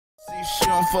She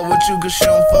don't fuck with you cause she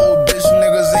don't fuck with bitch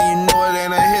niggas, and you know it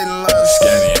ain't a hidden love.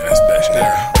 Scanny ass bitch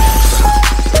nigga.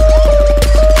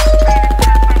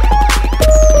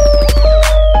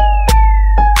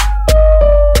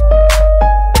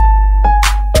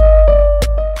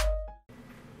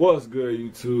 What's good,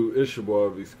 YouTube? It's your boy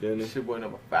V Skinny. It's your boy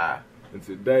number 5. And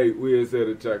today we is here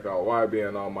to check out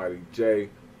YBN Almighty J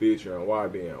featuring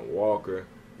YBN Walker.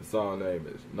 The song name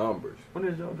is Numbers. When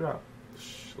did y'all drop?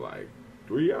 Like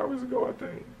 3 hours ago, I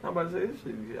think. I'm about to say this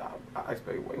shit. I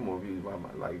expect way more views by my,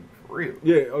 like, for real.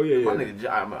 Yeah, oh yeah, My yeah.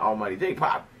 nigga Almighty J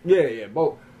pop. Yeah,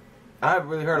 both. I haven't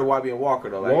really heard of YBN Walker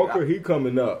though. Like, Walker, he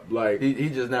coming up. Like he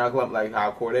just now clumped like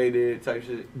how Corday did type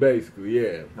shit. basically,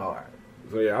 yeah. Alright.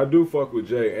 So yeah, I do fuck with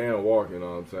Jay and Walker, you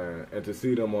know what I'm saying? And to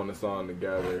see them on the song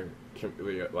together,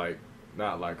 like,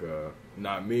 not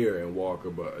Mir and Walker,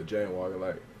 but a Jay and Walker,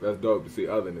 like, that's dope to see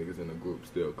other niggas in the group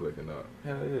still clicking up.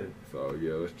 Hell yeah. So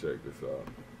yeah, let's check this out.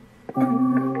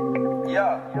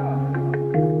 Yeah.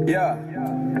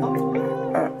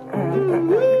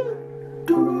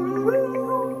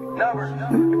 Numbers.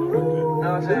 Know what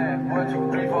I'm saying? 1,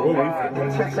 2, 3, 4,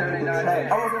 5, 6, 7, 8, 9,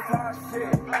 10. I was a fly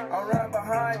shit. I run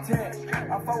behind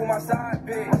 10. I fuck with my side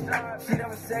bitch. She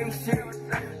never say shit.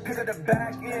 Pick up the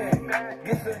back end.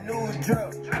 Get some new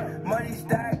drip. Money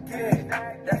stacked in.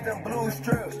 That's them blue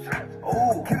strips.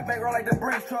 Ooh, keep it back roll like the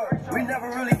breeze truck. We never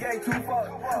really gave 2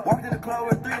 fucks. Walked in the club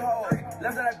with 3 hoes.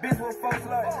 Left of that bitch with 4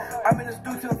 sluts. I'm in the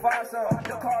stew till 5 something.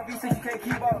 Your car V6, you can't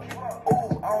keep up.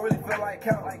 Ooh, I don't really feel like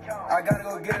counting. I gotta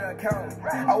go get an account.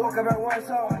 I woke up at 1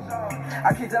 song.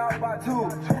 I kicked out by 2.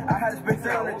 I had to spend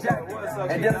 3 on the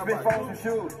jacket. And then I spent 4 on some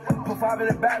shoes. Put 5 in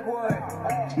the backwood.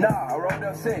 Nah, I rolled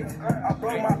up 6. I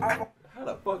broke my iPhone. How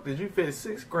the fuck did you fit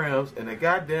 6 grams in a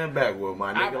goddamn backwood,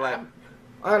 my nigga?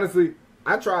 Honestly,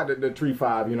 I tried the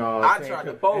 3-5, you know what I'm saying? I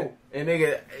tried to fold, and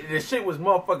nigga, the shit was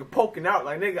motherfucking poking out.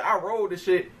 Like, nigga, I rolled the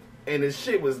shit, and the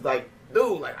shit was like,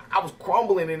 dude, like, I was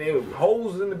crumbling in there with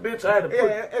holes in the bitch. I had to put...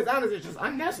 Yeah, it's honestly just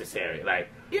unnecessary. Like,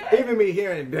 yeah. Even me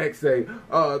hearing Dex say, 3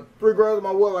 grams in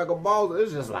my wood like a ball,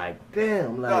 it's just like,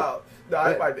 damn, like... No,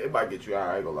 it might get you out,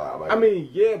 I ain't gonna lie. I mean,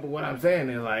 yeah, but what I'm saying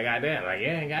is, like, goddamn, like, you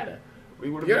ain't gotta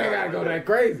go that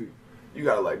crazy. You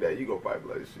gotta like that. You gonna fight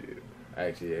like shit.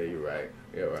 Actually, yeah, you're right.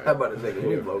 You're right. How about to take a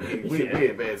hit, low key? We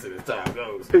advancing as time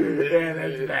goes. Yeah,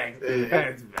 that's facts.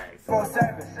 That's facts.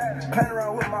 4-7, playing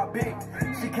around with my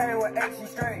bitch. She came with 8, she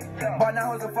straight. But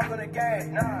now who's the fuck on the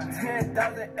game?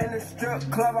 10,000 in the strip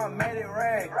club, I made it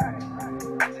rain.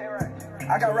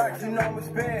 I got racks, you know I'ma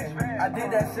spend. I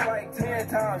did that shit like 10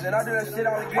 times, and I do that shit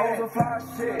all again. I was a fly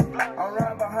shit. I'm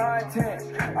running behind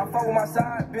 10. I fuck with my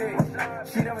side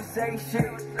bitch. She never say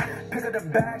shit. Pick up the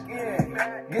back end.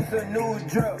 Get some new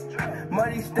drip.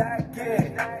 Money stacked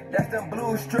in. That's them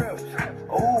blue strips.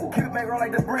 Ooh, keep it back roll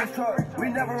like the breeze truck. We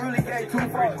never really gave 2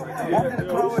 fucks. Walked in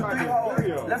the club with 3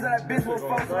 hoes. Left of that bitch with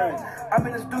 4 sluts. I'm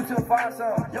in the stew till 5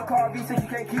 something. Your car V6, you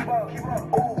can't keep up.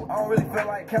 Ooh, I don't really feel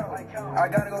like counting. I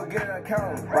gotta go get an account.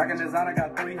 Rockin' designer,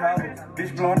 got 3 hoes.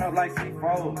 Bitch blowing up like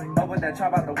C4. Up with that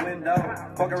chop out the window.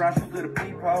 Fuck around, shoot through the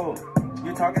peephole.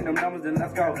 You talking them numbers, then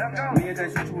let's go. Me and Jay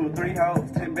shoot you with 3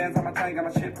 hoes. 10 bands on my tongue, got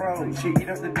my shit froze. She eat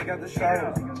up the dick at the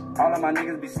shows. All of my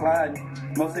niggas be sliding.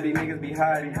 Most of these niggas be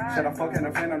hiding. Should I fuck in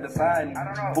a friend, I'm deciding.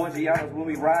 4 Giados when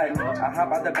we riding. I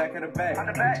hop out the back of the back.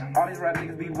 All these rap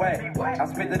niggas be whack. I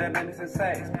spit to that business and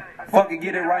sex. Fuck it,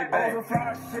 get it right back. I was a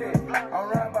fly shit. I'm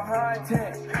running behind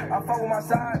 10. I fuck with my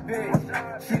side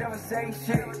bitch. She never say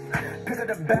shit. Pick up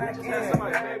the back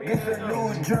end. Get some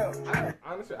new drip.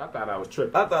 Honestly, I thought I was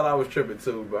tripping. I thought I was tripping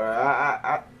too, bro.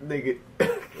 I nigga.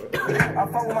 I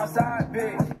fuck with my side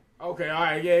bitch. Okay,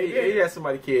 alright, yeah. He had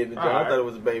somebody kid in the joint. I thought it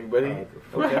was a baby, but he...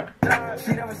 Okay.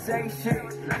 She never say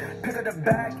shit. Pick up the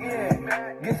back end.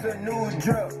 Get some new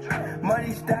drip.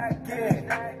 Money stacked in.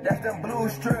 That's them blue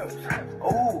strips.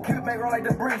 Ooh, keep it back roll like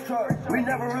the breeze truck. We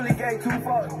never really gave 2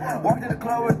 fucks. Walked in the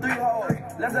club with 3 hoes.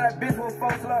 Left of that bitch with 4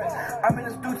 sluts. I'm in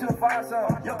the stew till 5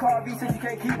 something. Your car V6, you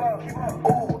can't keep up.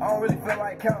 Ooh, I don't really feel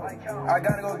like counting. I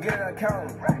gotta go get an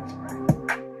account.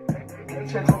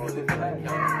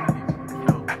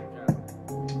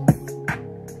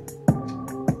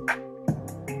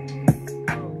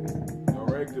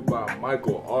 Directed by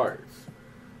Michael Arts.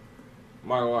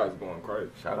 Michael Arts going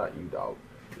crazy. Shout out you, dog.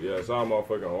 Yeah, so I'm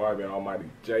motherfucking YBN Almighty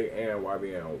J and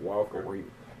YBN Walker.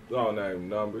 Song name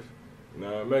Numbers.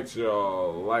 Now make sure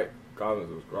y'all like, comment,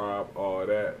 subscribe, all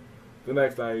that. The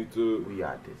next time YouTube. We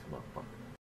out this motherfucker.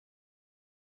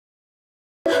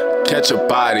 Catch a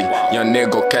body, young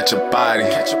nigga catch a body.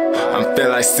 I'm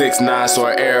feeling like 6'9", so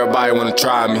everybody wanna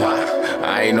try me.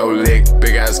 I ain't no lick,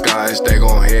 big ass guns, they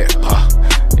gon' hit, huh?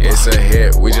 It's a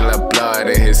hit, we just let blood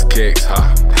in his kicks,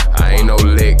 huh? I ain't no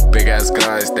lick, big ass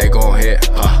guns, they gon' hit.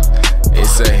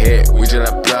 It's a hit, we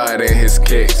just like blood in his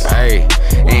kicks. Hey,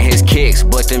 in his kicks,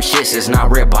 but them shits is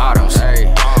not red bottoms.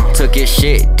 Hey, took his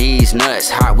shit, these nuts,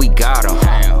 hot, we got him.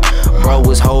 Bro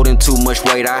was holding too much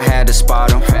weight, I had to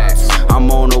spot him. I'm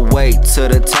on the way to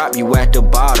the top, you at the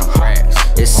bottom.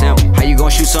 It's simple, how you gon'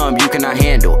 shoot something you cannot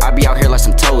handle? I be out here like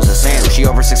some toes and sandals. She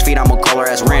over 6 feet, I'ma call her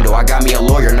as Randall. I got me a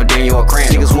lawyer, no Daniel or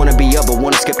Crandall. Niggas wanna be up, but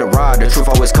wanna skip the ride. The truth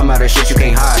always come out of shit you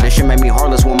can't hide. This shit made me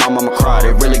heartless when my mama cried.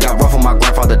 It really got rough when my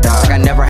grandfather died. I never